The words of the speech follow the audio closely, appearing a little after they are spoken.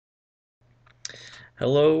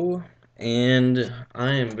Hello, and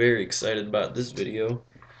I am very excited about this video.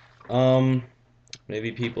 Um,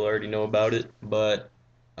 Maybe people already know about it, but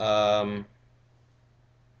um,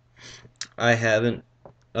 I haven't.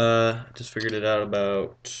 Just figured it out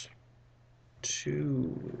about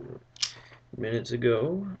 2 minutes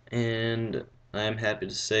ago, and I am happy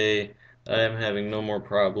to say that I am having no more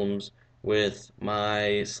problems with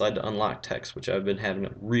my slide to unlock text, which I've been having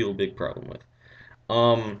a real big problem with.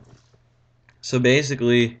 Um, So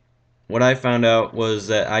basically, what I found out was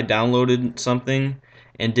that I downloaded something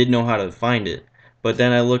and didn't know how to find it. But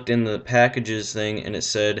then I looked in the packages thing and it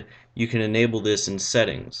said you can enable this in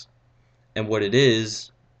settings. And what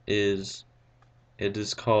is it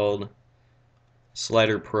is called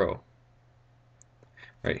Slider Pro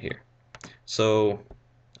right here. So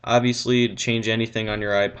obviously to change anything on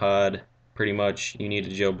your iPod, pretty much you need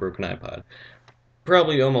a jailbroken iPod.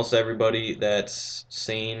 Probably almost everybody that's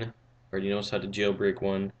sane already knows how to jailbreak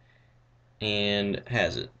one and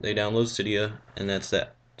has it. They download Cydia, and that's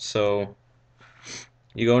that. So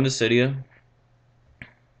you go into Cydia,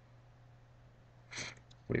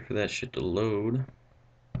 wait for that shit to load,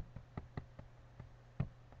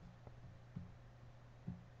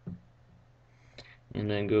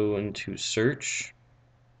 and then go into search.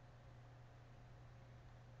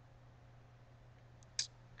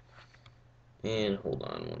 And hold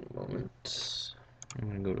on one moment. I'm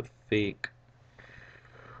gonna go to fake.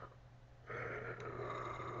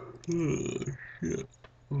 Oh, shit.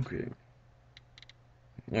 Okay.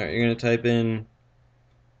 Alright, you're gonna type in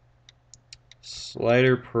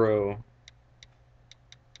Slider Pro.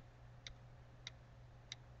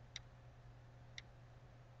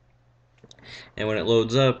 And when it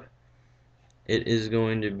loads up, it is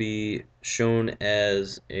going to be shown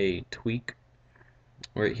as a tweak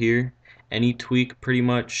right here. Any tweak pretty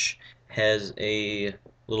much has a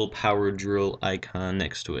little power drill icon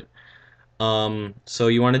next to it. So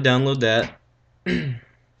you want to download that.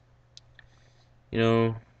 You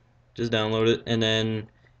know, just download it, and then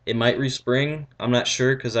it might respring. I'm not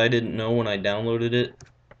sure because I didn't know when I downloaded it,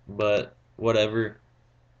 but whatever.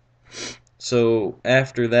 So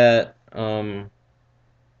after that,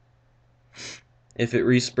 if it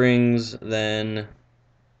resprings, then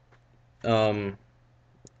um,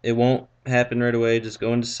 it won't happen right away. Just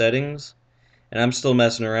go into settings, and I'm still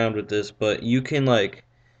messing around with this, but you can like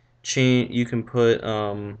change. You can put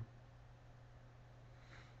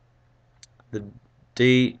the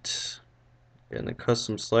date and the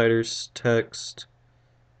custom sliders text,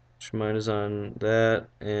 which mine is on that,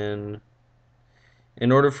 and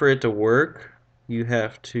in order for it to work, you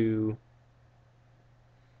have to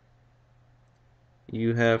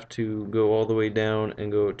go all the way down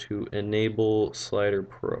and go to enable slider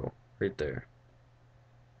pro right there.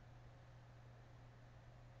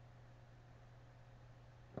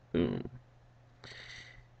 Boom.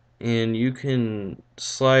 And you can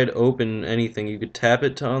slide open anything. You could tap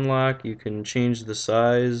it to unlock, you can change the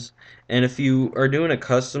size, and if you are doing a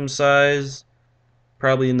custom size,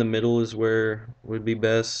 probably in the middle is where would be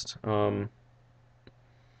best.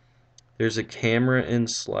 There's a camera in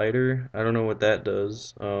slider. I don't know what that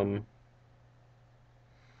does.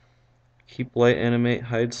 Keep light animate,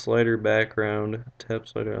 hide slider background, tap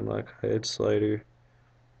slider unlock, hide slider.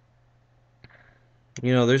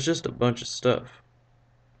 You know, there's just a bunch of stuff.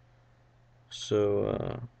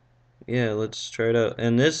 So, yeah, let's try it out.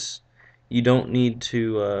 And this, you don't need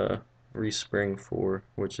to respring for,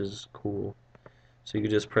 which is cool. So you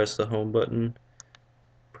can just press the home button,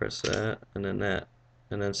 press that, and then that.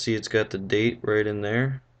 And then see it's got the date right in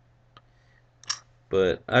there.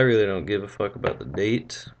 But I really don't give a fuck about the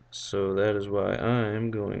date. So that is why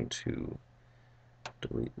I'm going to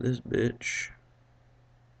delete this bitch.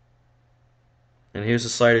 And here's the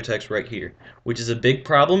slider text right here, which is a big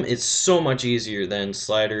problem. It's so much easier than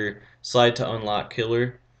slide to unlock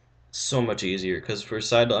killer. So much easier because for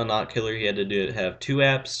slide to unlock killer, you had to have two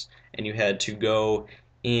apps, and you had to go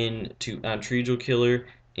in to on Trigal killer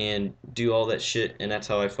and do all that shit, and that's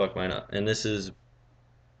how I fucked mine up. And this is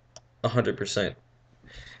 100%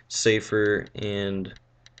 safer and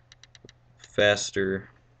faster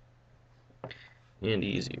and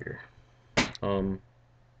easier. Um,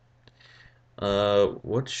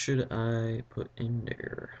 what should I put in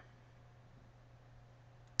there?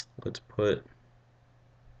 Let's put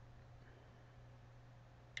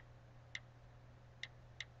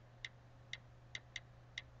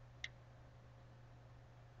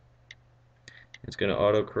it's gonna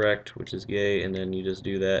autocorrect, which is gay, and then you just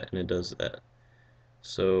do that and it does that.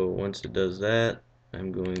 So once it does that,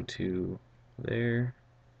 I'm going to there,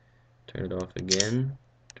 turn it off again,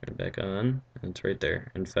 turn it back on, and it's right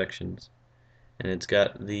there, infections. and it's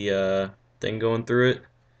got the thing going through it.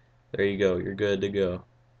 There you go, you're good to go.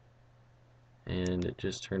 And it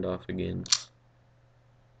just turned off again.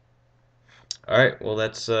 Alright, well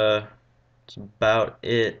that's about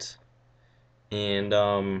it. And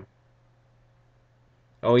oh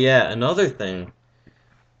yeah, another thing.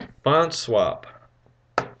 Font swap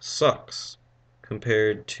sucks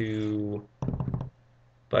compared to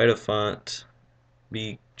Vitafont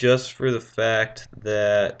be just for the fact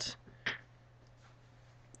that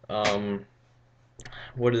um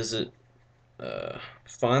what is it?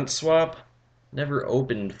 Font swap never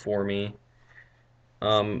opened for me.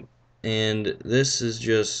 Um and this is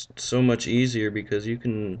just so much easier because you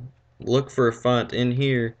can look for a font in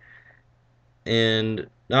here, and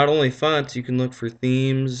not only fonts, you can look for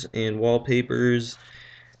themes and wallpapers,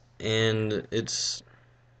 and it's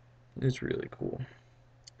really cool.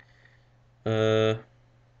 Uh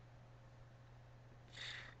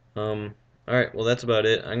Alright, well that's about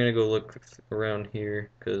it. I'm gonna go look around here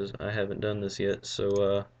because I haven't done this yet.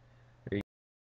 So